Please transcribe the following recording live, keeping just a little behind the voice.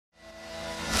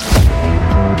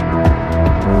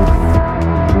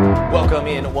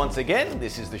once again.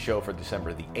 This is the show for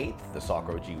December the 8th, the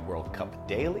Soccer OG World Cup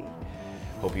Daily.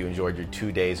 Hope you enjoyed your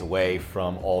 2 days away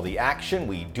from all the action.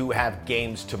 We do have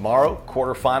games tomorrow,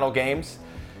 quarterfinal games.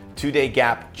 2-day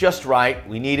gap just right.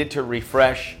 We needed to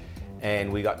refresh,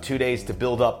 and we got 2 days to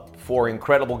build up 4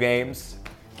 incredible games.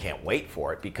 Can't wait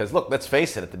for it because, look, let's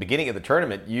face it, at the beginning of the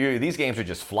tournament, these games are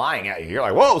just flying at you. You're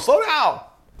like, whoa, slow down.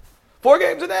 4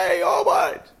 games a day, oh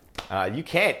my. You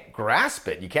can't grasp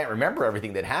it. You can't remember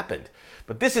everything that happened.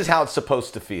 But this is how it's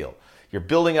supposed to feel. You're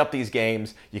building up these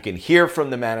games. You can hear from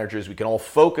the managers. We can all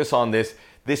focus on this.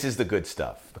 This is the good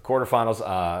stuff. The quarterfinals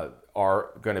are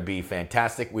going to be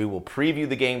fantastic. We will preview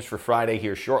the games for Friday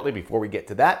here shortly. Before we get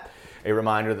to that, a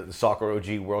reminder that the Soccer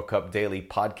OG World Cup Daily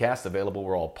podcast, available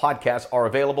where all podcasts are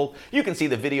available. You can see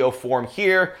the video form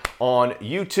here on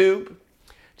YouTube.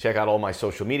 Check out all my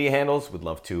social media handles. We'd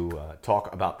love to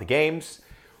talk about the games.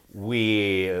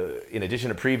 We, in addition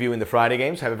to previewing the Friday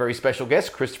games, have a very special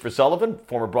guest, Christopher Sullivan,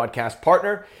 former broadcast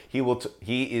partner. He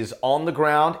is on the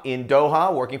ground in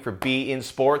Doha, working for B in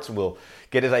Sports, and we'll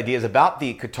get his ideas about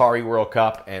the Qatari World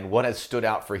Cup and what has stood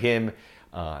out for him.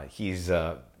 He's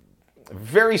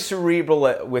very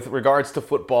cerebral with regards to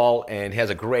football and has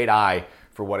a great eye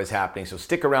for what is happening. So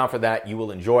stick around for that. You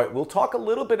will enjoy it. We'll talk a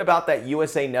little bit about that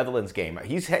USA-Netherlands game.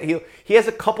 He has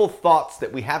a couple thoughts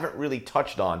that we haven't really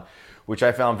touched on, which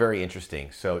I found very interesting.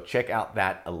 So check out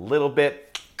that a little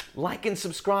bit. Like and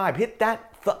subscribe. Hit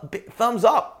that thumbs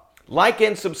up. Like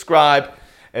and subscribe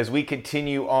as we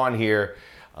continue on here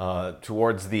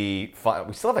towards the final.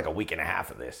 We still have like a week and a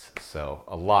half of this. So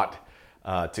a lot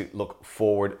to look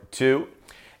forward to.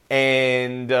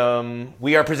 And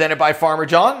we are presented by Farmer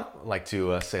John. I'd like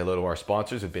to say hello to our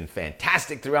sponsors who've been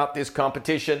fantastic throughout this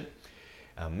competition.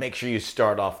 Make sure you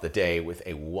start off the day with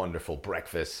a wonderful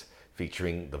breakfast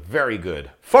featuring the very good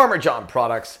Farmer John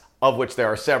products, of which there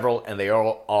are several, and they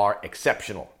all are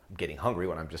exceptional. I'm getting hungry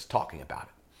when I'm just talking about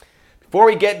it. Before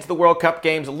we get into the World Cup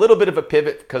games, a little bit of a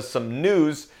pivot because some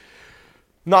news,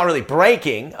 not really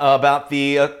breaking, about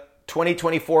the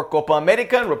 2024 Copa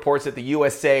America, reports that the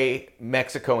USA,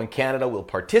 Mexico, and Canada will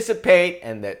participate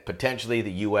and that potentially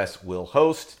the US will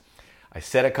host. I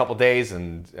said a couple days,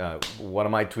 and one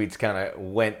of my tweets kind of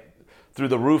went through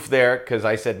the roof there because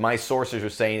I said my sources are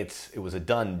saying it was a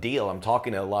done deal. I'm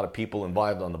talking to a lot of people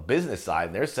involved on the business side,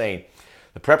 and they're saying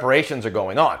the preparations are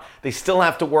going on. They still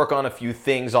have to work on a few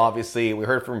things, obviously. We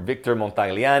heard from Victor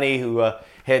Montagliani, who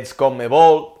heads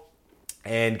CONMEBOL,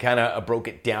 and kind of broke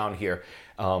it down here.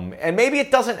 And maybe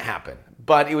it doesn't happen,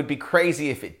 but it would be crazy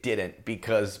if it didn't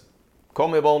because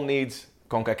CONMEBOL needs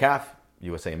CONCACAF,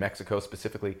 USA and Mexico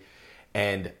specifically,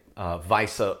 and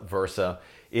vice versa.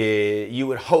 You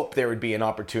would hope there would be an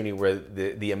opportunity where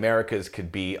the Americas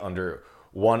could be under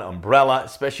one umbrella,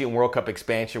 especially in World Cup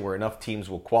expansion where enough teams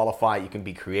will qualify. You can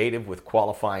be creative with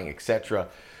qualifying, etc.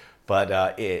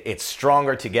 But it's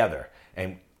stronger together.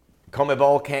 And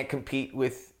CONMEBOL can't compete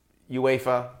with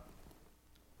UEFA.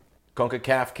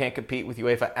 CONCACAF can't compete with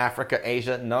UEFA. Africa,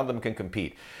 Asia, none of them can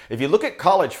compete. If you look at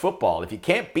college football, if you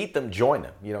can't beat them, join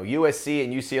them. You know, USC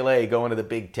and UCLA going to the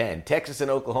Big Ten. Texas and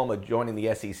Oklahoma joining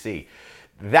the SEC.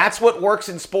 That's what works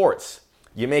in sports.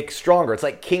 You make stronger. It's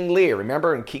like King Lear.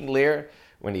 Remember in King Lear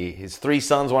when his 3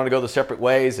 sons wanted to go the separate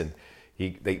ways and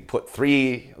they put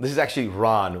 3. This is actually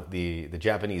Ron, the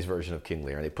Japanese version of King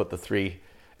Lear. They put the 3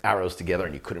 arrows together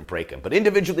and you couldn't break them, but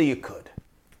individually you could.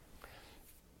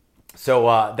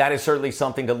 So that is certainly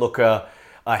something to look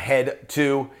ahead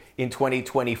to in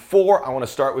 2024. I want to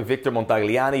start with Victor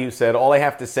Montagliani, who said, all I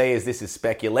have to say is this is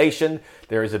speculation.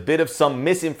 There is a bit of some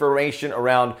misinformation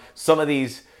around some of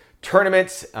these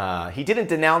tournaments. He didn't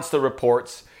denounce the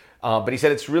reports, but he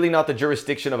said it's really not the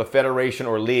jurisdiction of a federation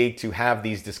or league to have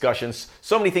these discussions.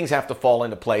 So many things have to fall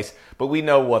into place, but we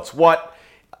know what's what.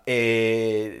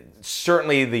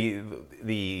 Certainly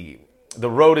the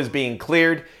road is being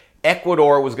cleared.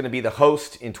 Ecuador was going to be the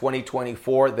host in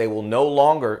 2024. They will no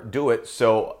longer do it,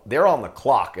 so they're on the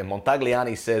clock. And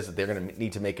Montagliani says that they're going to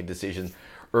need to make a decision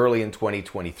early in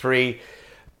 2023.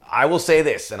 I will say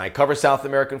this, and I cover South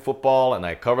American football, and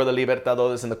I cover the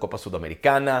Libertadores and the Copa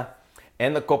Sudamericana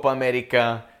and the Copa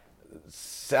America.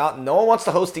 No one wants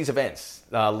to host these events.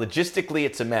 Logistically,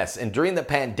 it's a mess. And during the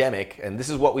pandemic, and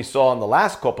this is what we saw in the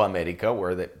last Copa America,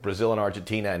 where Brazil and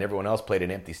Argentina and everyone else played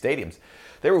in empty stadiums,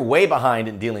 they were way behind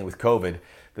in dealing with COVID,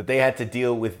 that they had to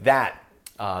deal with that.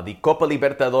 The Copa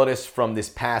Libertadores from this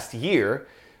past year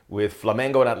with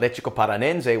Flamengo and Atlético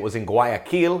Paranense was in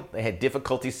Guayaquil. They had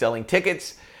difficulty selling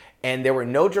tickets, And there were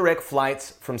no direct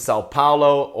flights from Sao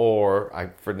Paulo, or I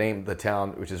fornamed the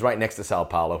town, which is right next to Sao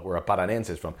Paulo, where a Paranense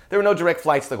is from. There were no direct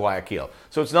flights to Guayaquil.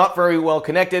 So it's not very well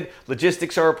connected.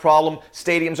 Logistics are a problem.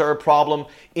 Stadiums are a problem.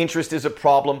 Interest is a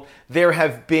problem. There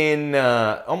have been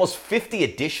almost 50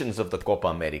 editions of the Copa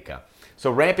America. So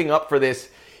ramping up for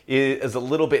this is a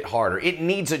little bit harder. It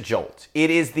needs a jolt. It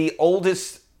is the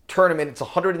oldest tournament. It's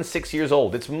 106 years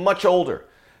old. It's much older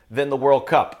than the World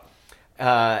Cup.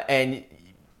 And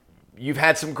you've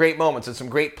had some great moments and some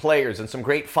great players and some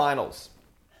great finals.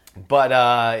 But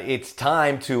it's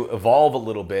time to evolve a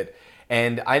little bit.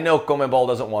 And I know CONMEBOL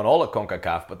doesn't want all of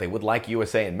CONCACAF, but they would like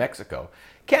USA and Mexico.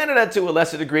 Canada, to a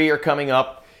lesser degree, are coming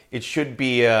up. It should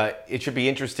be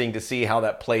interesting to see how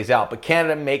that plays out. But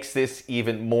Canada makes this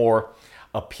even more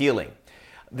appealing.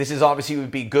 This is obviously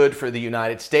would be good for the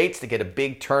United States to get a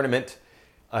big tournament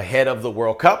ahead of the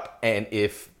World Cup. And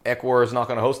if Ecuador is not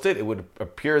going to host it, it would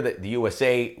appear that the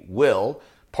USA will.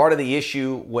 Part of the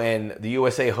issue when the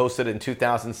USA hosted in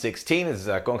 2016 is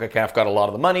that CONCACAF got a lot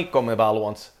of the money. CONMEBOL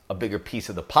wants a bigger piece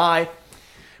of the pie.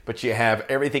 But you have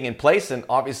everything in place. And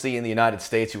obviously in the United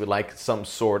States, you would like some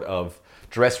sort of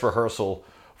dress rehearsal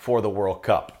for the World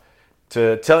Cup.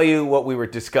 To tell you what we were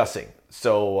discussing.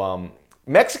 So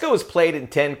Mexico has played in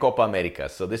 10 Copa America.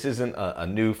 So this isn't a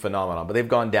new phenomenon. But they've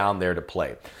gone down there to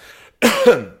play.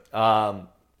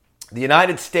 The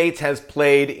United States has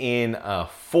played in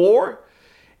 4,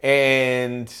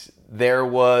 and there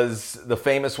was the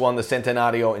famous one, the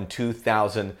Centenario, in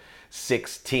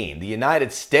 2016. The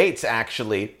United States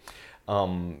actually,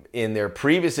 in their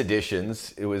previous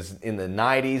editions, it was in the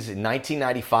 90s. In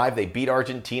 1995, they beat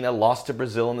Argentina, lost to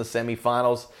Brazil in the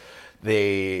semifinals.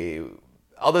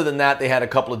 Other than that, they had a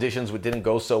couple editions which didn't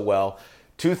go so well.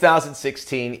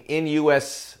 2016, in the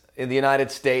United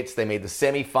States, they made the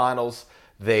semifinals.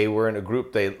 They were in a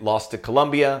group, they lost to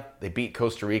Colombia, they beat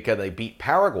Costa Rica, they beat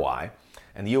Paraguay,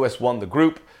 and the U.S. won the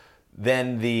group.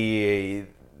 Then they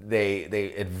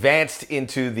advanced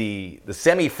into the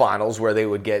semifinals where they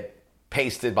would get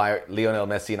pasted by Lionel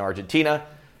Messi in Argentina.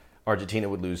 Argentina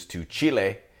would lose to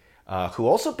Chile, who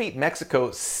also beat Mexico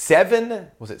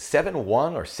 7-1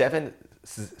 or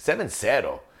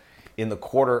 7-0 in the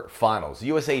quarterfinals.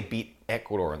 USA beat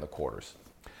Ecuador in the quarters.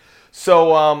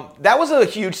 So that was a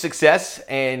huge success,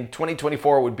 and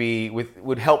 2024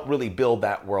 would help really build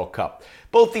that World Cup.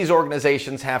 Both these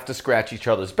organizations have to scratch each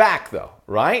other's back, though,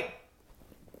 right?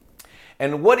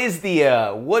 And what is the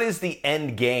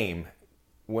end game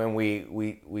when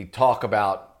we talk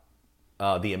about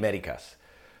the Americas?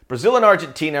 Brazil and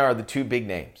Argentina are the two big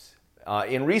names.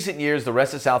 In recent years, the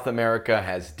rest of South America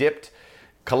has dipped.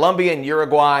 Colombia and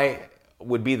Uruguay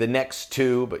would be the next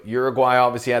two, but Uruguay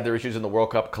obviously had their issues in the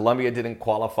World Cup. Colombia didn't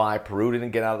qualify. Peru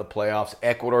didn't get out of the playoffs.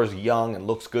 Ecuador's young and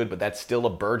looks good, but that's still a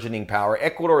burgeoning power.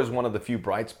 Ecuador is one of the few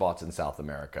bright spots in South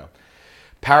America.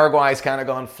 Paraguay's kind of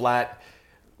gone flat.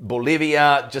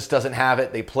 Bolivia just doesn't have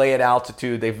it. They play at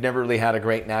altitude. They've never really had a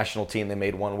great national team. They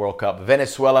made one World Cup.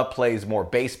 Venezuela plays more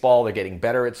baseball. They're getting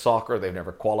better at soccer. They've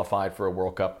never qualified for a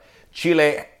World Cup.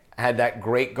 Chile had that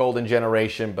great golden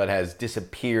generation, but has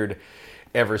disappeared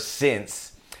ever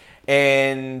since.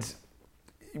 And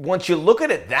once you look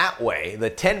at it that way, the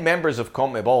 10 members of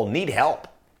CONMEBOL need help.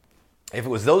 If it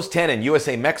was those 10 in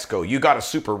USA, Mexico, you got a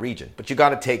super region, but you got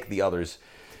to take the others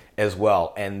as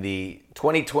well. And the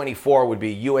 2024 would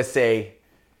be USA,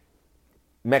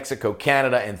 Mexico,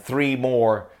 Canada, and 3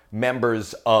 more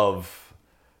members of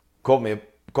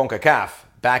CONCACAF.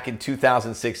 Back in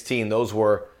 2016, those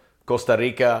were Costa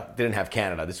Rica, didn't have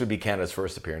Canada. This would be Canada's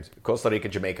first appearance. Costa Rica,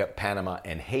 Jamaica, Panama,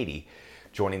 and Haiti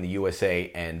joining the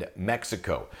USA and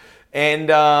Mexico. And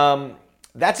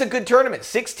that's a good tournament.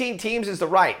 16 teams is the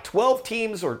right. 12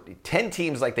 teams or 10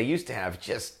 teams like they used to have,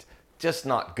 just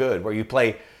not good. Where you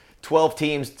play 12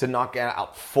 teams to knock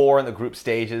out 4 in the group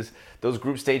stages. Those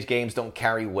group stage games don't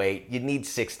carry weight. You need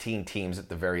 16 teams at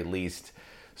the very least.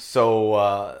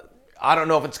 So I don't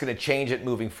know if it's going to change it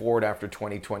moving forward after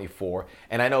 2024.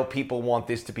 And I know people want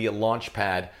this to be a launch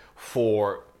pad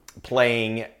for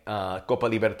playing Copa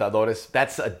Libertadores.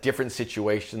 That's a different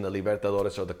situation. The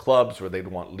Libertadores are the clubs where they'd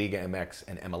want Liga MX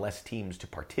and MLS teams to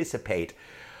participate.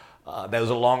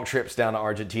 Those are long trips down to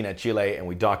Argentina, Chile, and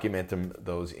we document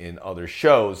those in other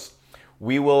shows.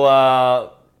 We will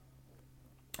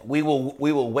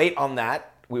wait on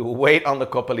that. We will wait on the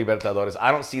Copa Libertadores.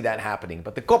 I don't see that happening.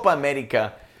 But the Copa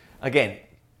America, again,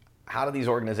 how do these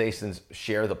organizations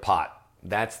share the pot?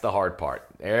 That's the hard part.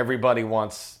 Everybody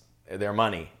wants their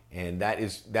money, and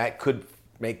that could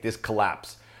make this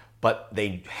collapse. But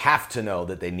they have to know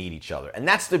that they need each other. And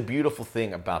that's the beautiful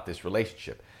thing about this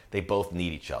relationship. They both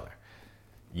need each other.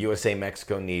 USA,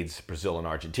 Mexico needs Brazil and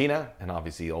Argentina, and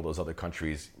obviously all those other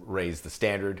countries raise the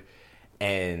standard.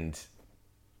 And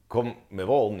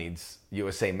CONMEBOL needs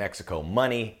USA, Mexico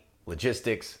money,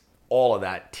 logistics, all of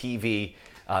that, TV.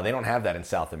 They don't have that in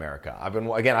South America. I've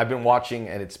been watching,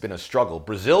 and it's been a struggle.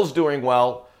 Brazil's doing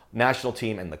well, national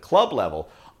team and the club level.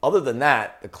 Other than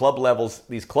that, the club levels,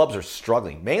 these clubs are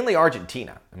struggling. Mainly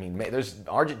Argentina. I mean, there's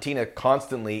Argentina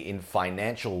constantly in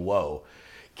financial woe,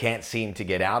 can't seem to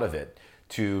get out of it,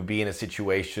 to be in a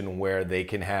situation where they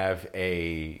can have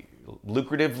a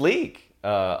lucrative league,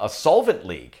 a solvent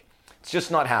league. It's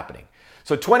just not happening.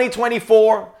 So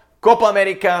 2024, Copa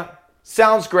America,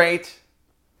 sounds great.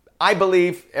 I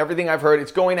believe everything I've heard,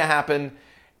 it's going to happen.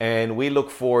 And we look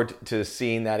forward to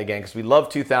seeing that again because we love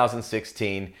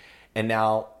 2016. And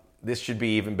now this should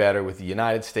be even better with the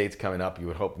United States coming up. You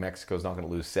would hope Mexico's not going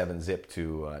to lose 7-0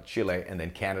 to Chile, and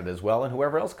then Canada as well, and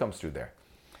whoever else comes through there.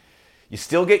 You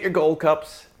still get your gold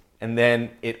cups, and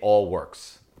then it all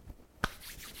works.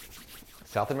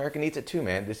 South America needs it too,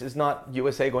 man. This is not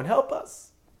USA going, help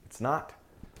us. It's not.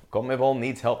 CONMEBOL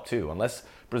needs help too. Unless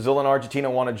Brazil and Argentina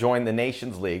want to join the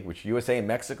Nations League, which USA and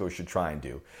Mexico should try and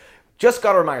do. Just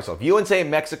got to remind yourself, USA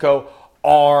and Mexico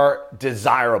are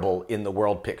desirable in the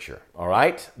world picture, all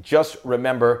right? Just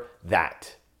remember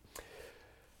that.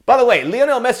 By the way,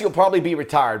 Lionel Messi will probably be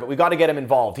retired, but we got to get him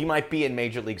involved. He might be in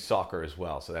Major League Soccer as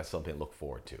well, so that's something to look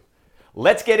forward to.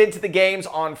 Let's get into the games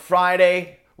on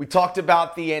Friday. We talked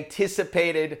about the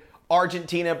anticipated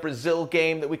Argentina-Brazil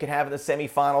game that we could have in the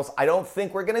semifinals. I don't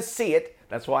think we're going to see it.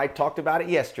 That's why I talked about it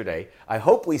yesterday. I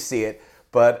hope we see it,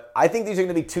 but I think these are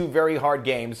going to be two very hard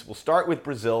games. We'll start with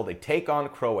Brazil. They take on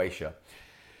Croatia.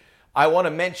 I want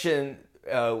to mention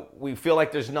we feel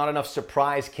like there's not enough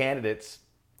surprise candidates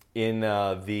in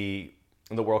the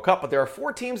World Cup, but there are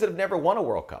 4 teams that have never won a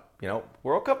World Cup. You know,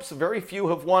 World Cups, very few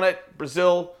have won it.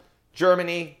 Brazil,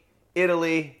 Germany,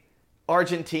 Italy,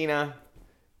 Argentina,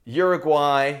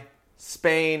 Uruguay,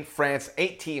 Spain, France.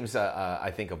 8 teams,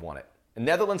 I think, have won it. The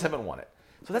Netherlands haven't won it.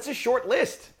 So that's a short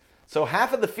list. So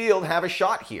half of the field have a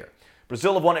shot here.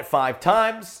 Brazil have won it 5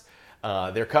 times.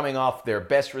 They're coming off their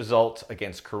best result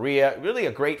against Korea. Really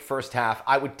a great first half.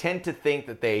 I would tend to think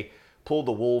that they pulled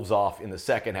the Wolves off in the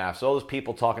second half. So all those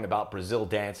people talking about Brazil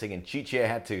dancing, and Chiche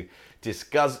had to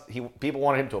discuss, people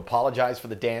wanted him to apologize for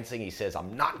the dancing. He says,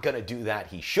 I'm not going to do that.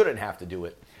 He shouldn't have to do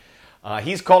it.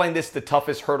 He's calling this the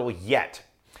toughest hurdle yet.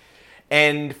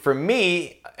 And for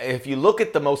me, if you look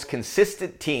at the most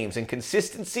consistent teams, and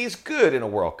consistency is good in a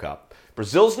World Cup,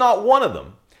 Brazil's not one of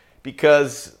them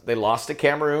because they lost to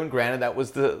Cameroon. Granted, that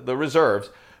was the reserves.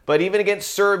 But even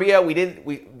against Serbia,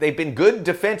 they've been good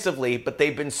defensively, but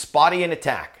they've been spotty in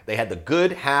attack. They had the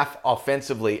good half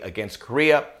offensively against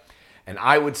Korea. And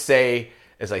I would say,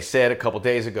 as I said a couple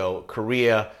days ago,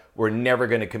 Korea were never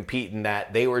going to compete in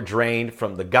that. They were drained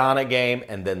from the Ghana game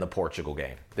and then the Portugal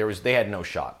game. They had no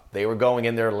shot. They were going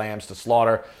in there lambs to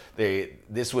slaughter.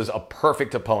 This was a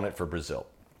perfect opponent for Brazil.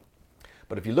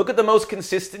 But if you look at the most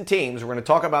consistent teams, we're going to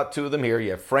talk about 2 of them here.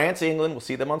 You have France, England. We'll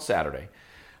see them on Saturday.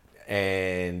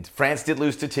 And France did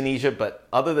lose to Tunisia, but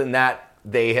other than that,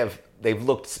 the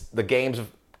games have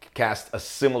cast a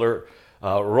similar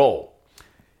role.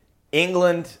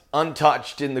 England,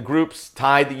 untouched in the groups,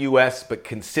 tied the U.S., but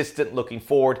consistent looking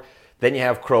forward. Then you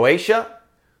have Croatia,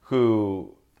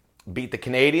 who beat the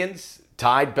Canadians,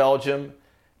 tied Belgium,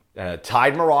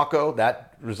 tied Morocco.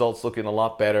 That result's looking a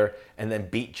lot better. And then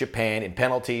beat Japan in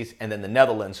penalties. And then the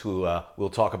Netherlands, who we'll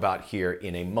talk about here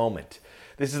in a moment.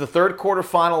 This is the 3rd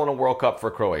quarterfinal in a World Cup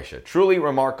for Croatia. Truly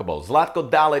remarkable. Zlatko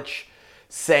Dalic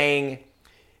saying,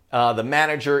 the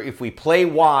manager, if we play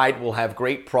wide, we'll have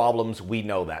great problems. We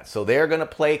know that. So they're going to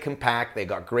play compact. They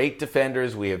got great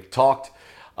defenders. We have talked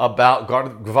about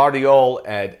Gvardiol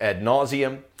ad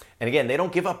nauseum. And again, they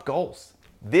don't give up goals.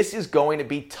 This is going to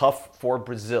be tough for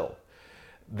Brazil.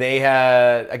 They've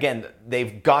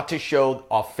got to show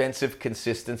offensive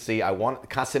consistency. I want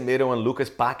Casemiro and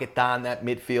Lucas Paquetá in that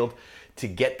midfield to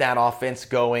get that offense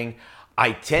going.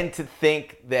 I tend to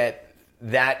think that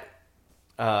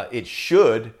it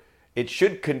should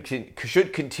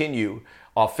continue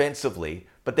offensively,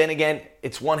 but then again,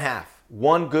 it's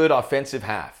one good offensive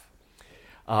half.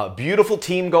 Beautiful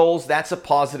team goals, that's a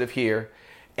positive here.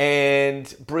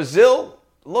 And Brazil,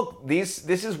 look, this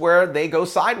is where they go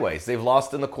sideways. They've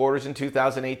lost in the quarters in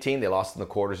 2018. They lost in the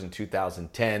quarters in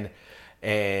 2010,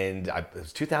 and it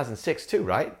was 2006 too,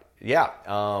 right? Yeah.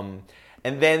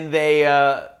 And then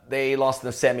they lost in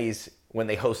the semis when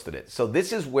they hosted it. So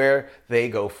this is where they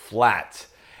go flat.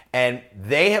 And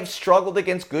they have struggled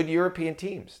against good European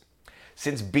teams.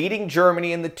 Since beating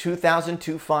Germany in the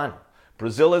 2002 final,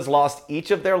 Brazil has lost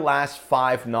each of their last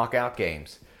 5 knockout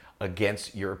games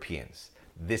against Europeans.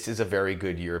 This is a very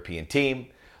good European team.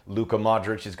 Luka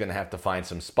Modric is going to have to find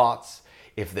some spots.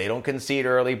 If they don't concede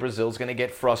early, Brazil's going to get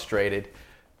frustrated.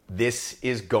 This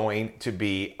is going to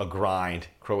be a grind.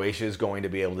 Croatia is going to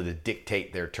be able to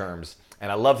dictate their terms.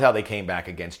 And I loved how they came back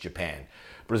against Japan.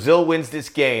 Brazil wins this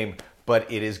game,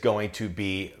 but it is going to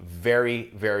be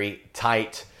very, very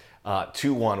tight.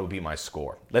 2-1 would be my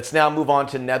score. Let's now move on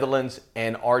to Netherlands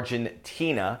and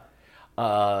Argentina.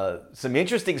 Some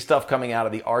interesting stuff coming out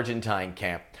of the Argentine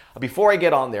camp. Before I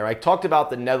get on there, I talked about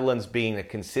the Netherlands being a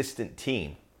consistent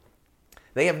team.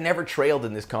 They have never trailed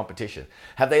in this competition.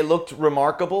 Have they looked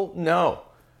remarkable? No.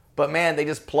 But man, they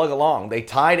just plug along. They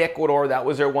tied Ecuador. That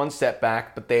was their one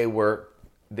setback, but they were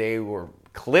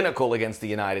clinical against the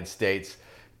United States,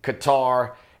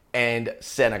 Qatar, and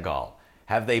Senegal.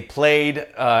 Have they played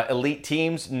elite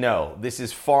teams? No. This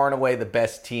is far and away the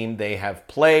best team they have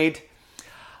played.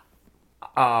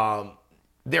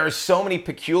 There are so many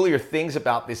peculiar things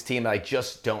about this team that I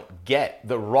just don't get.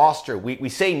 The roster, we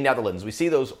say Netherlands, we see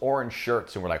those orange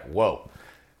shirts and we're like, whoa,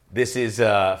 this is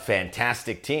a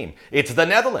fantastic team. It's the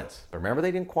Netherlands. But remember,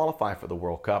 they didn't qualify for the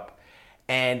World Cup.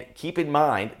 And keep in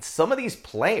mind, some of these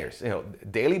players,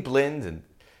 Daley Blind and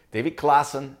David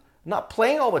Klaassen, not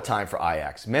playing all the time for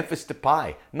Ajax. Memphis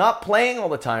Depay, not playing all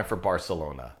the time for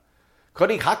Barcelona.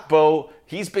 Cody Gakpo,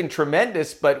 he's been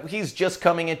tremendous, but he's just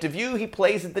coming into view. He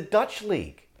plays in the Dutch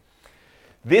league.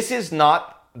 This is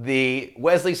not the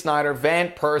Wesley Sneijder, Van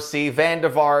Persie, Van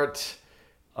der Vaart,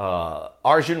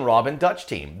 Arjen Robben Dutch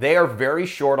team. They are very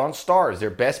short on stars. Their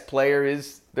best player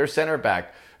is their center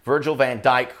back, Virgil van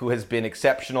Dijk, who has been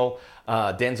exceptional.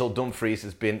 Denzel Dumfries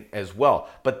has been as well.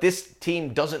 But this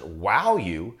team doesn't wow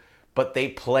you, but they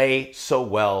play so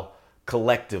well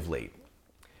collectively.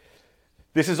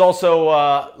 This is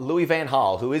also Louis van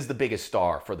Gaal, who is the biggest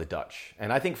star for the Dutch.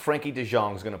 And I think Frankie de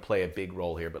Jong is going to play a big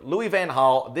role here. But Louis van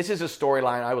Gaal, this is a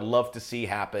storyline I would love to see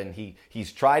happen.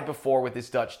 He's tried before with this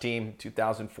Dutch team,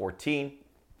 2014.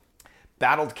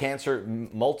 Battled cancer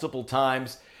multiple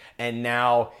times. And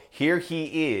now here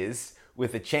he is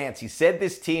with a chance. He said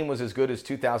this team was as good as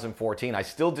 2014. I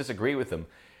still disagree with him.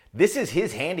 This is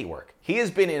his handiwork. He has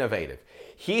been innovative.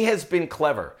 He has been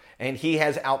clever. And he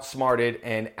has outsmarted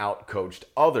and outcoached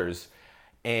others.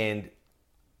 And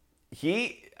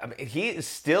he is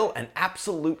still an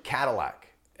absolute Cadillac.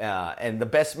 And the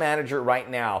best manager right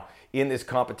now in this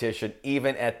competition,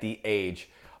 even at the age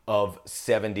of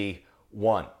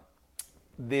 71.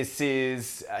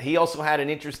 He also had an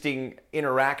interesting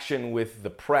interaction with the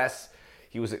press.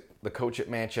 He was the coach at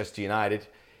Manchester United.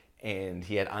 And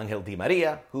he had Angel Di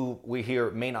Maria, who we hear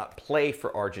may not play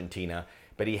for Argentina.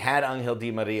 But he had Angel Di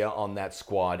Maria on that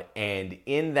squad, and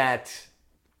in that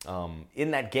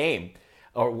game,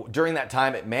 or during that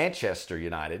time at Manchester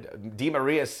United, Di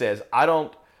Maria says,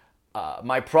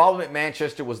 my problem at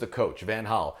Manchester was the coach, Van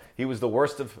Gaal. He was the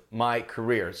worst of my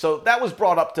career. So that was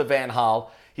brought up to Van Gaal.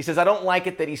 He says, I don't like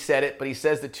it that he said it, but he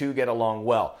says the two get along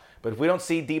well. But if we don't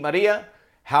see Di Maria,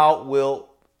 how will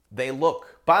they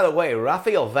look? By the way,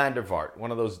 Rafael van der Vaart,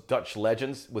 one of those Dutch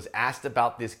legends, was asked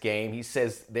about this game. He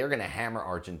says they're going to hammer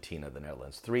Argentina, the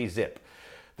Netherlands, 3-0.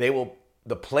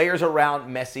 The players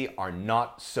around Messi are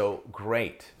not so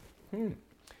great.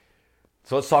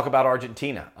 So let's talk about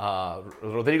Argentina.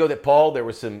 Rodrigo de Paul, there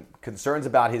were some concerns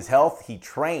about his health. He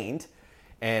trained,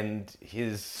 and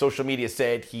his social media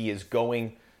said he is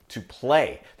going to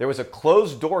play. There was a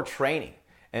closed-door training,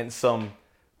 and some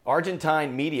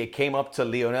Argentine media came up to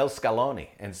Lionel Scaloni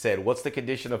and said, what's the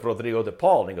condition of Rodrigo de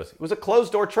Paul? And he goes, it was a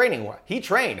closed-door training. He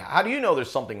trained. How do you know there's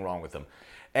something wrong with him?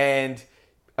 And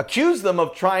accused them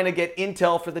of trying to get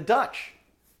intel for the Dutch.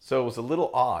 So it was a little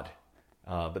odd.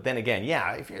 But then again,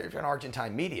 yeah, if you're an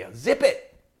Argentine media, zip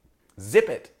it. Zip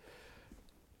it.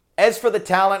 As for the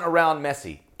talent around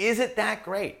Messi, is it that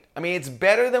great? I mean, it's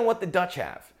better than what the Dutch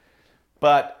have.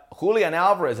 But Julian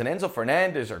Alvarez and Enzo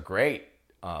Fernandez are great,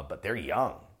 but they're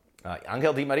young.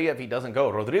 Angel Di Maria, if he doesn't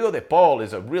go. Rodrigo de Paul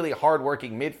is a really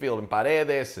hard-working midfield, and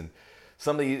Paredes and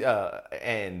some of the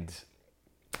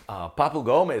Papu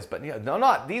Gomez. But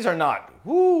these are not.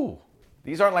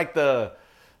 These aren't like the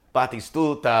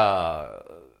Batistuta.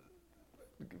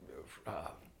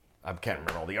 I can't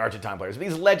remember all the Argentine players.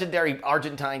 These legendary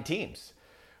Argentine teams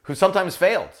who sometimes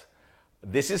failed.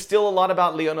 This is still a lot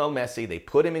about Lionel Messi. They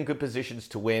put him in good positions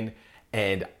to win,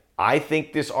 and I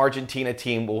think this Argentina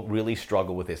team will really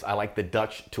struggle with this. I like the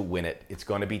Dutch to win it. It's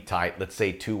going to be tight. Let's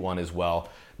say 2-1 as well.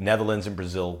 Netherlands and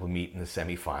Brazil will meet in the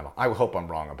semifinal. I hope I'm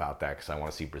wrong about that because I want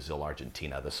to see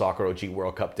Brazil-Argentina. The Soccer OG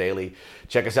World Cup Daily.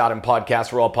 Check us out in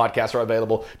podcasts where all podcasts are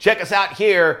available. Check us out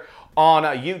here on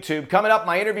YouTube. Coming up,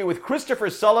 my interview with Christopher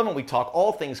Sullivan. We talk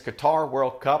all things Qatar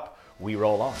World Cup. We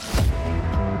roll on.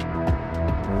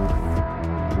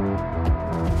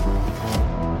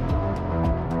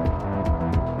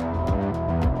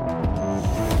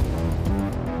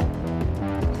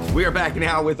 We are back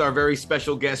now with our very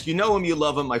special guest. You know him, you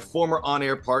love him, my former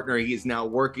on-air partner. He is now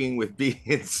working with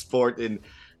beIN Sport in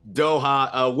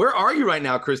Doha. Where are you right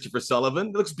now, Christopher Sullivan?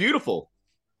 It looks beautiful.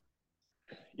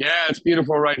 Yeah, it's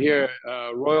beautiful right here.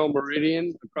 Royal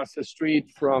Meridian, across the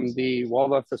street from the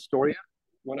Waldorf Astoria.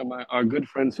 One of our good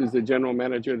friends who's the general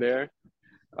manager there,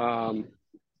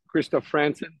 Christopher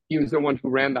Franson. He was the one who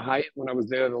ran the Hyatt when I was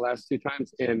there the last 2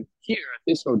 times. And here at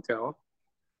this hotel,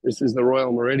 this is the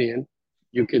Royal Meridian.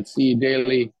 You could see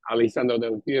daily Alessandro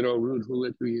Del Piero, Ruud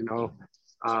Gullit, who you know,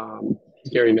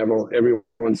 Gary Neville,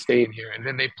 everyone staying here. And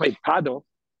then they play Pado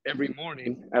every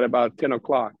morning at about 10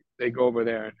 o'clock. They go over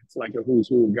there. It's like a who's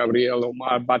who. Gabriel,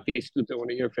 Omar, Batistuta,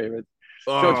 one of your favorites.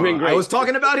 So it's been great. I was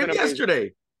talking about him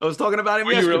yesterday.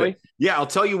 Really? Yeah, I'll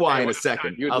tell you why in a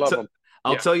second.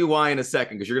 I'll tell you why in a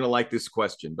second because you're going to like this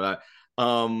question. But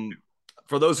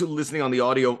for those who are listening on the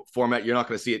audio format, you're not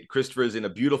going to see it. Christopher is in a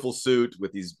beautiful suit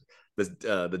with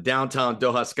the downtown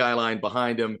Doha skyline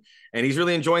behind him, and he's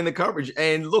really enjoying the coverage.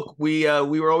 And look, we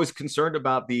were always concerned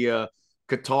about the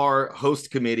Qatar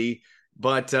host committee,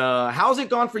 but how's it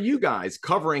gone for you guys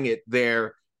covering it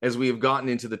there as we have gotten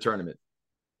into the tournament?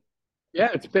 Yeah,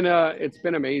 it's been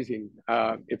amazing.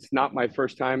 It's not my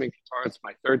first time in Qatar; it's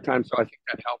my 3rd time, so I think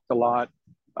that helped a lot.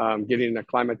 Getting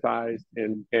acclimatized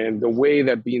and the way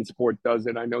that beIN Sport does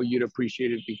it, I know you'd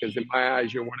appreciate it because in my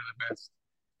eyes, you're one of the best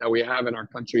that we have in our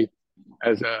country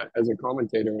as a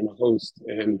commentator and a host,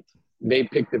 and they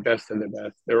pick the best of the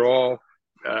best. They're all,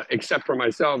 except for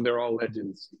myself, they're all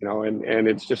legends, you know, and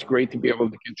it's just great to be able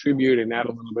to contribute and add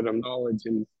a little bit of knowledge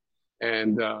and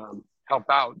help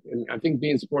out. And I think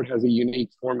beIN Sport has a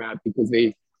unique format because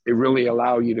they really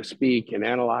allow you to speak and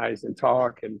analyze and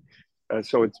talk, and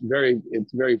so it's very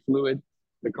fluid,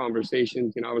 the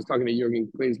conversations. You know, I was talking to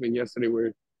Jürgen Klinsmann yesterday.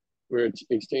 We're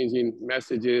exchanging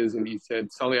messages, and he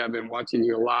said, "Sully, I've been watching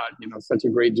you a lot. You know, such a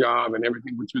great job and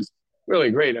everything," which was really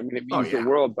great. I mean, it means the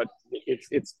world. But it's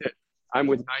that I'm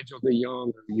with Nigel de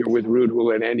Jong. You're with Ruud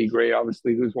Gullit and Andy Gray,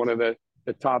 obviously, who's one of the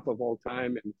top of all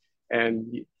time,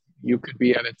 and you could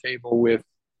be at a table with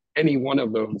any one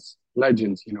of those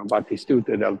legends. You know,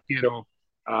 Batistuta, Del Piero.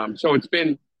 So it's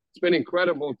been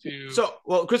incredible to. So,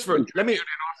 well, Christopher, let me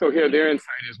also hear their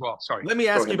insight as well. Sorry. Let me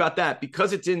ask you about that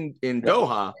because it's in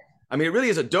Doha. I mean, it really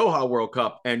is a Doha World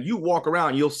Cup, and you walk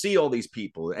around, you'll see all these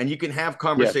people, and you can have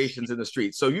conversations in the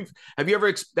street. So have you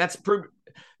ever?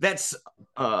 That's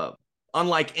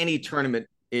unlike any tournament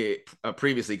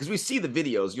previously because we see the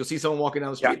videos. You'll see someone walking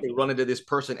down the street, they run into this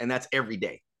person, and that's every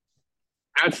day.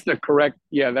 That's the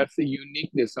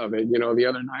uniqueness of it. You know, the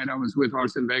other night I was with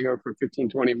Arsene Wenger for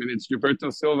 15-20 minutes.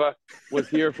 Gilberto Silva was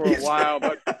here for a while,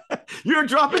 but you're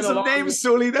dropping some names,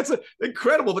 Sully. That's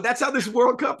incredible, but that's how this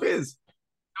World Cup is.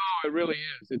 No, it really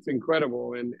is. It's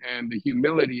incredible. And the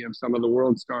humility of some of the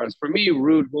world stars. For me,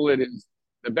 Ruud Gullit is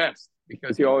the best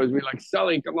because he always be like,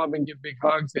 Sully, come up and give big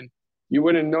hugs. And you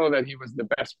wouldn't know that he was the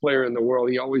best player in the world.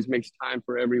 He always makes time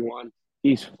for everyone.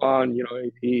 He's fun. You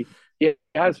know, he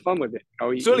has fun with it. You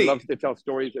know, he loves to tell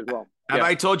stories as well. Have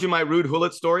I told you my Ruud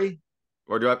Gullit story?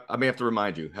 Or do I may have to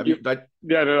remind you? No,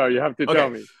 you have to tell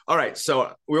me. All right.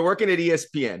 So we're working at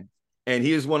ESPN. And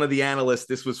he is one of the analysts.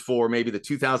 This was for maybe the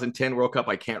 2010 World Cup.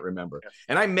 I can't remember. Yes.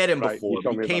 And I met him before.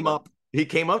 He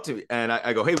came up to me and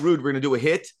I go, "Hey, Ruud, we're going to do a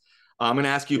hit. I'm going to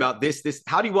ask you about this.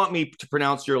 How do you want me to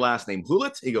pronounce your last name?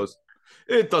 Gullit?" He goes,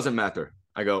 "It doesn't matter."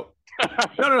 I go,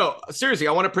 No. Seriously,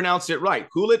 I want to pronounce it right.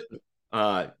 Gullit,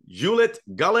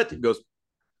 Gullit. He goes,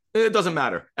 "It doesn't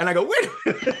matter." And I go, "Wait."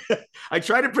 I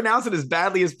tried to pronounce it as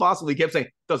badly as possible. He kept saying,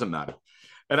 "Doesn't matter."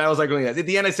 And I was like, at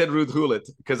the end, I said Ruud Gullit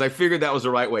because I figured that was the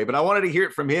right way. But I wanted to hear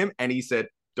it from him. And he said,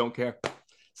 "Don't care.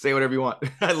 Say whatever you want."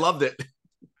 I loved it.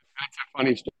 That's a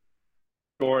funny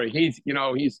story.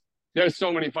 There's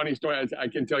so many funny stories I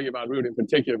can tell you about Ruud in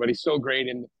particular, but he's so great.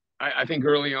 And I think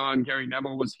early on, Gary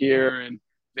Neville was here and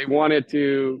they wanted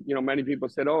to, many people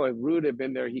said, "Oh, if Ruud had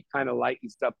been there, he kind of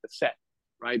lightens up the set,"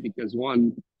 right? Because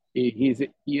one, he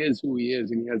is who he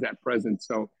is and he has that presence.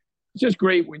 So it's just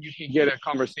great when you can get a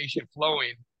conversation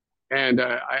flowing. And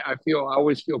I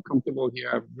always feel comfortable here.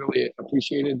 I'm really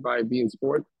appreciated by beIN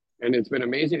Sport, and it's been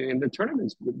amazing. And the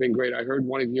tournament's been great. I heard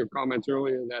one of your comments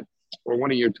earlier or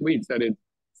one of your tweets that it's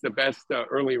the best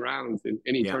early rounds in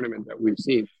any tournament that we've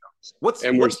seen. What's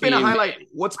been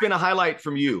a highlight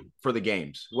from you for the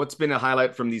games? What's been a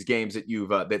highlight from these games that you've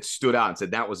that stood out and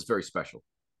said that was very special?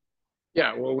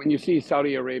 Yeah, well, when you see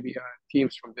Saudi Arabia,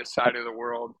 teams from this side of the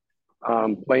world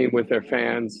playing with their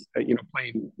fans,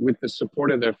 playing with the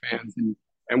support of their fans,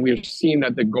 and we've seen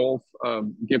that the gulf of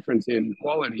difference in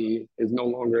quality is no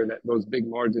longer those big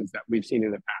margins that we've seen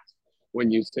in the past.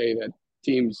 When you say that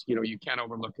teams, you can't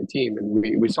overlook a team,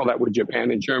 and we saw that with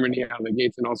Japan and Germany out of the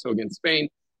gates, and also against Spain.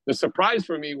 The surprise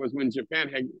for me was when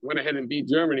Japan went ahead and beat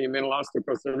Germany and then lost to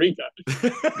Costa Rica.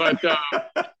 But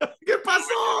 ¿Qué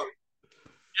pasó?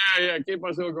 yeah, ¿qué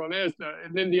pasó con esto?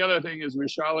 And then the other thing is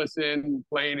Richarlison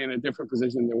playing in a different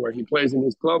position than where he plays in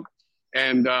his club.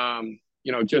 And,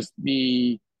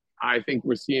 I think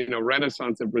we're seeing a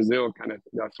renaissance of Brazil, kind of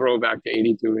a throwback to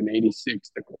 82 and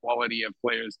 86, the quality of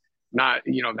players, not,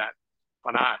 that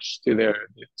panache to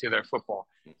their football.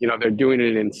 They're doing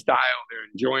it in style,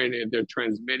 they're enjoying it, they're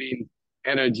transmitting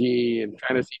energy and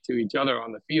fantasy to each other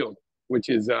on the field, which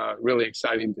is really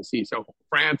exciting to see. So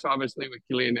France, obviously, with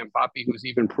Kylian Mbappe, who's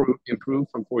even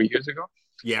improved from 4 years ago.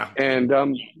 Yeah. And,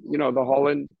 the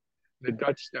Holland, the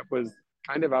Dutch, that was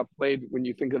kind of outplayed when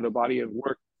you think of the body of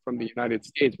work from the United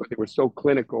States, but they were so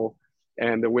clinical,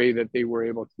 and the way that they were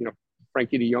able to,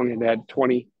 Frankie de Jong had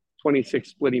 26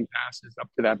 splitting passes up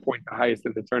to that point, the highest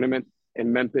in the tournament.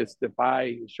 And Memphis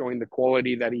Depay showing the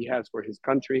quality that he has for his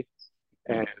country.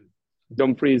 And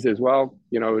Dumfries as well,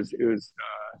 who's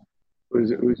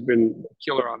been a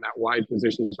killer on that wide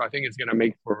position. So I think it's going to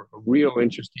make for a real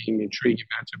interesting, intriguing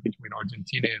matchup between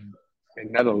Argentina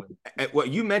and Netherlands. Well,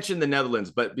 you mentioned the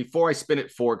Netherlands, but before I spin it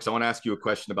forward, because I want to ask you a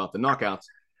question about the knockouts.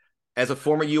 As a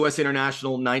former U.S.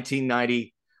 international,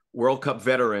 1990 World Cup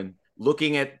veteran,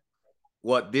 looking at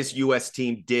what this U.S.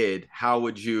 team did, how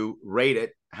would you rate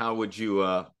it? How would you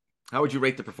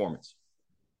rate the performance?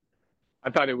 I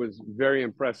thought it was very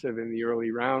impressive in the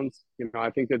early rounds. I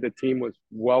think that the team was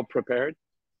well prepared.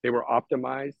 They were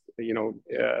optimized,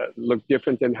 looked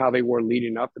different than how they were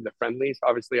leading up in the friendlies.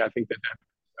 Obviously, I think that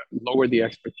lowered the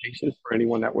expectations for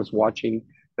anyone that was watching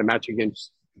the match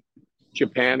against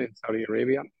Japan and Saudi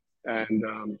Arabia. And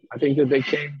I think that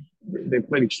they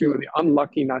played extremely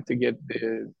unlucky not to get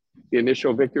the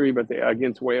initial victory, but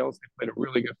against Wales, they played a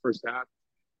really good first half.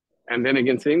 And then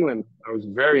against England, I was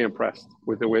very impressed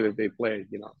with the way that they played.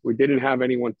 We didn't have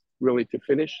anyone really to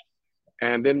finish.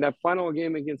 And then that final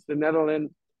game against the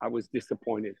Netherlands, I was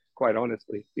disappointed, quite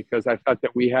honestly, because I thought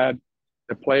that we had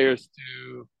the players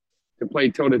to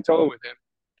play toe-to-toe with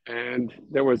him. And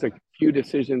there was a few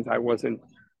decisions I wasn't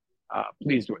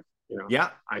pleased with. Yeah.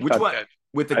 Which one?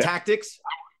 With the tactics?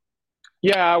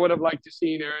 Yeah, I would have liked to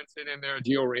see Aronson in there,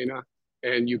 Gio Reyna,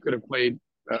 and you could have played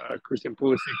Christian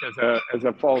Pulisic as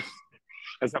a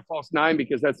false nine,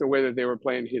 because that's the way that they were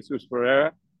playing Jesus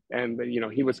Ferreira. And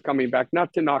he was coming back,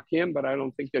 not to knock him, but I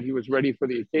don't think that he was ready for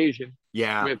the occasion.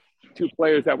 Yeah. With two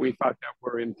players that we thought that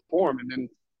were in form. And then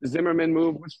the Zimmerman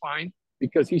move was fine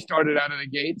because he started out of the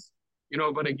gates,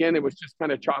 but again, it was just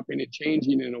kind of chopping and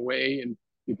changing in a way, and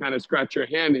you kind of scratch your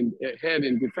head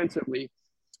and defensively.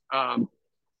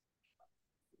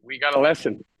 We got a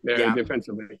lesson there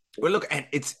defensively. Well, look, and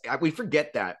we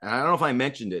forget that. And I don't know if I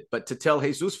mentioned it, but to tell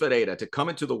Jesus Ferreira to come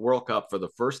into the World Cup for the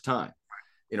first time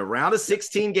in a round of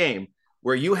 16 game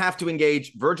where you have to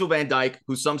engage Virgil van Dijk,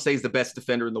 who some say is the best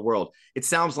defender in the world. It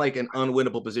sounds like an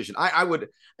unwinnable position. I would,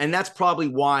 and that's probably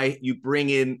why you bring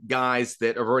in guys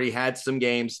that have already had some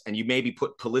games, and you maybe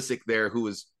put Pulisic there,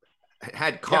 who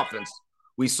had confidence. Yeah.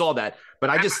 We saw that. But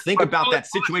I just think about that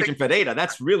situation, Ferreira.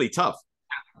 That's really tough.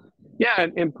 Yeah,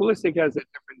 and Pulisic has a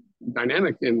different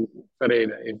dynamic than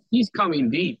Ferreira. If he's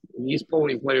coming deep and he's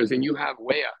pulling players, and you have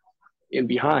Weah in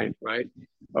behind, right?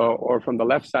 Or from the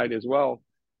left side as well.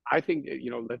 I think,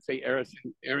 let's say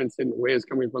Aronson, Weah's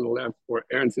coming from the left, or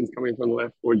Aronson's coming from the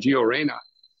left, or Gio Reyna.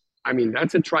 I mean,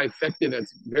 that's a trifecta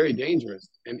that's very dangerous.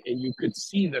 And you could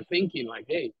see the thinking like,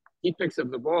 hey, he picks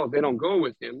up the ball. They don't go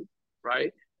with him,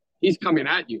 right? He's coming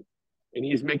at you, and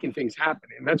he's making things happen.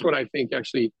 And that's what I think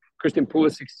actually Christian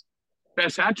Pulisic's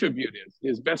best attribute is,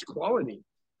 his best quality.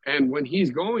 And when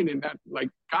he's going in that, like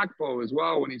Gakpo as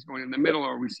well, when he's going in the middle,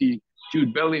 or we see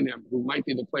Jude Bellingham, who might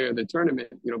be the player of the tournament,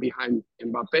 behind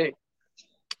Mbappe,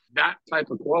 that type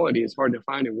of quality is hard to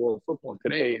find in world football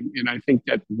today. And I think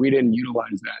that we didn't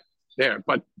utilize that there.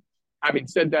 But having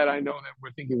said that, I know that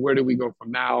we're thinking, where do we go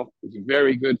from now? It's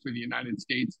very good for the United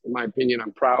States. In my opinion,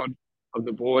 I'm proud of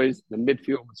the boys. The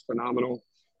midfield was phenomenal.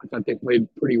 I thought they played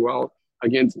pretty well. I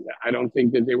don't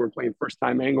think that they were playing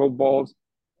first-time angle balls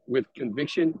with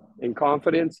conviction and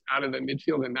confidence out of the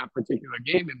midfield in that particular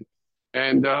game.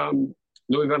 And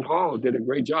Louis van Gaal did a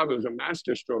great job. It was a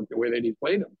masterstroke the way that he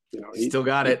played him. He still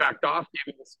got it. He backed off,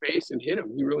 gave him the space, and hit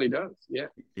him. He really does. Yeah.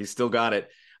 He still got it.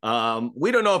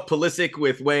 We don't know if Pulisic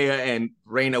with Weah and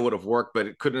Reina would have worked, but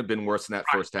it couldn't have been worse in that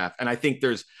first half. And I think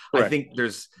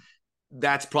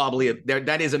that's probably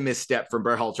that is a misstep from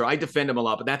Berhalter. I defend him a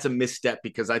lot, but that's a misstep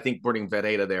because I think putting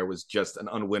Vereda there was just an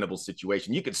unwinnable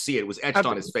situation. You could see it was etched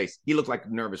on his face. He looked like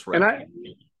a nervous wreck.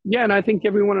 And I think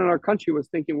everyone in our country was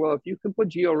thinking, well, if you can put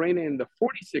Gio Reyna in the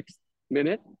 46th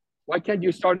minute, why can't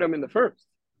you start him in the first?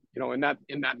 In that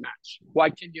match, why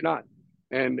can you not?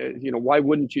 And why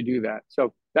wouldn't you do that?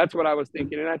 So that's what I was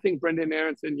thinking. And I think Brendan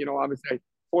Aronson, obviously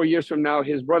 4 years from now,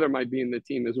 his brother might be in the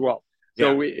team as well.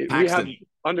 So we have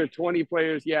under 20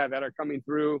 players, that are coming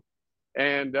through.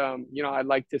 And, I'd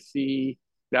like to see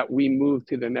that we move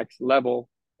to the next level.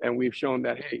 And we've shown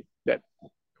that,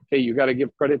 you got to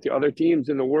give credit to other teams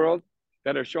in the world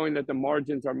that are showing that the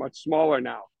margins are much smaller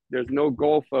now. There's no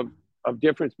gulf of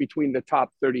difference between the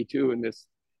top 32 in this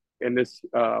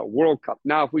World Cup.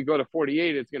 Now, if we go to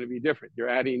 48, it's going to be different. You're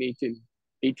adding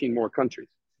 18 more countries.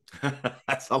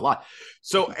 That's a lot.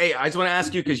 So, hey, I just want to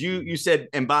ask you, because you said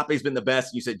Mbappe's been the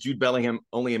best. You said Jude Bellingham,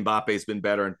 only Mbappe's been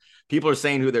better. And people are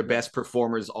saying who their best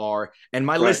performers are. And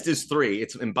my list is 3.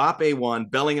 It's Mbappe 1,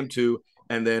 Bellingham 2,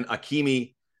 and then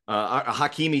Hakimi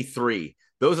 3.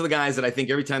 Those are the guys that I think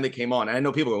every time they came on, and I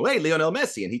know people go, hey, Lionel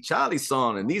Messi and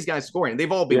Richarlison and these guys scoring. And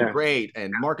they've all been great,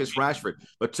 and Marcus Rashford.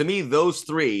 But to me, those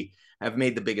 3 have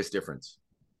made the biggest difference.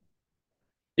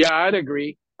 Yeah, I'd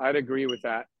agree with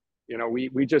that.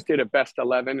 We just did a best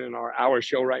 11 in our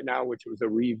show right now, which was a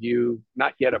review,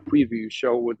 not yet a preview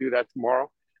show. We'll do that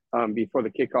tomorrow before the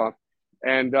kickoff.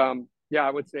 And I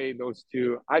would say those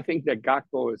 2. I think that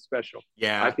Gakpo is special.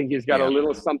 Yeah, I think he's got a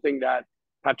little something that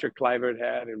Patrick Kluivert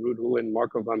had, and Ruud Gullit,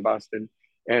 Marco van Basten,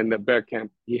 and the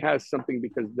Bergkamp. He has something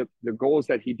because the goals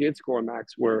that he did score,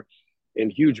 Max, were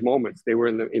in huge moments. They were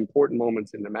in the important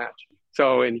moments in the match.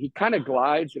 So, and he kind of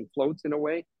glides and floats in a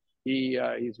way.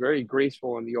 He's very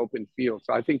graceful in the open field.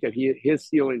 So I think that his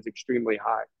ceiling is extremely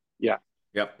high. Yeah.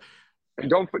 Yep. And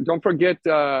don't forget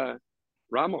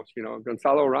Ramos,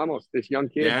 Gonzalo Ramos, this young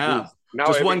kid. Yeah.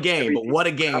 Just one game, but what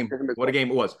a game. What a game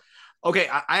it was. Okay,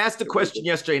 I asked a question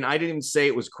yesterday, and I didn't even say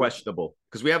it was questionable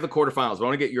because we have the quarterfinals. But I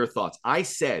want to get your thoughts. I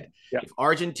said if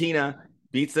Argentina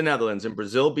beats the Netherlands and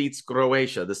Brazil beats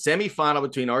Croatia, the semifinal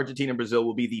between Argentina and Brazil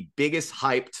will be the biggest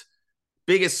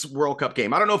World Cup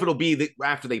game. I don't know if it'll be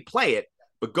after they play it,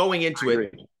 but going into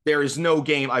it, there is no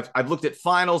game. I've looked at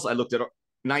finals. I looked at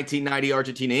 1990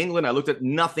 Argentina, England. I looked at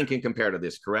nothing can compare to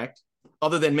this, correct?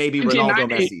 Other than maybe Ronaldo,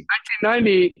 Messi.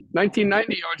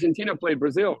 1990 Argentina played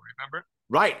Brazil, remember?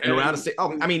 Right. And around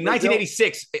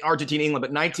 1986 Argentina, England,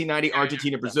 but 1990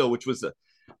 Argentina, Brazil, which was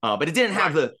but it didn't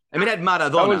have it had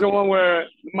Maradona. That was the one where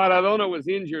Maradona was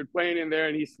injured playing in there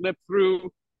and he slipped through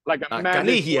like a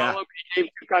magic swallow. He came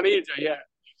to Canija,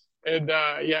 And no,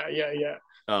 I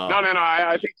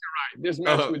think you're right. This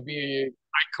match would be an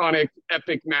iconic,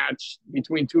 epic match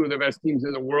between 2 of the best teams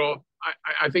in the world.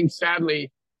 I think,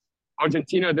 sadly,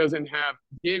 Argentina doesn't have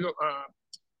Lionel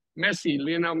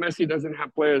Messi doesn't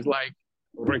have players like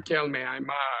Riquelme, Aymar,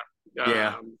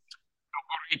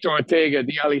 Borrito Ortega,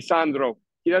 Di Alessandro.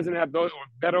 He doesn't have those, or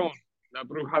Verón, La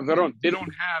Bruja Verón.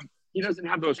 He doesn't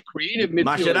have those creative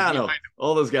midfielders. Mascherano,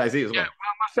 all those guys.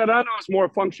 Mascherano is more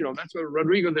functional. That's what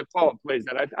Rodrigo de Paul plays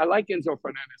that. I like Enzo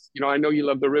Fernandez. I know you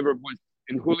love the River Boys,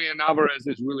 and Julian Alvarez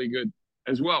is really good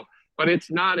as well. But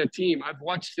it's not a team. I've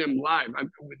watched them live.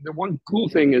 The one cool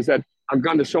thing is that I've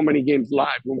gone to so many games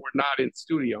live when we're not in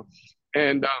studio.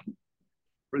 And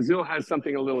Brazil has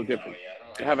something a little different.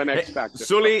 They have an X factor.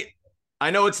 Sully,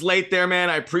 I know it's late there, man.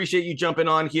 I appreciate you jumping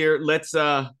on here.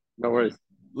 No worries.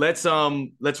 Let's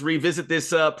revisit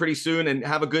this pretty soon and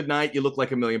have a good night. You look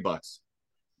like $1 million.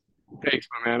 Thanks,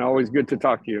 my man. Always good to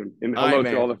talk to you. And hello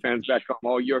to all the fans back home,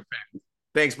 all your fans.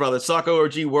 Thanks, brother. Soccer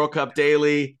OG World Cup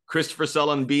Daily. Christopher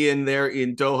Sullivan being there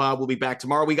in Doha. We'll be back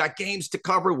tomorrow. We got games to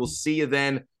cover. We'll see you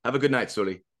then. Have a good night,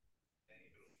 Sully.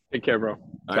 Take care, bro.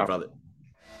 All right, brother.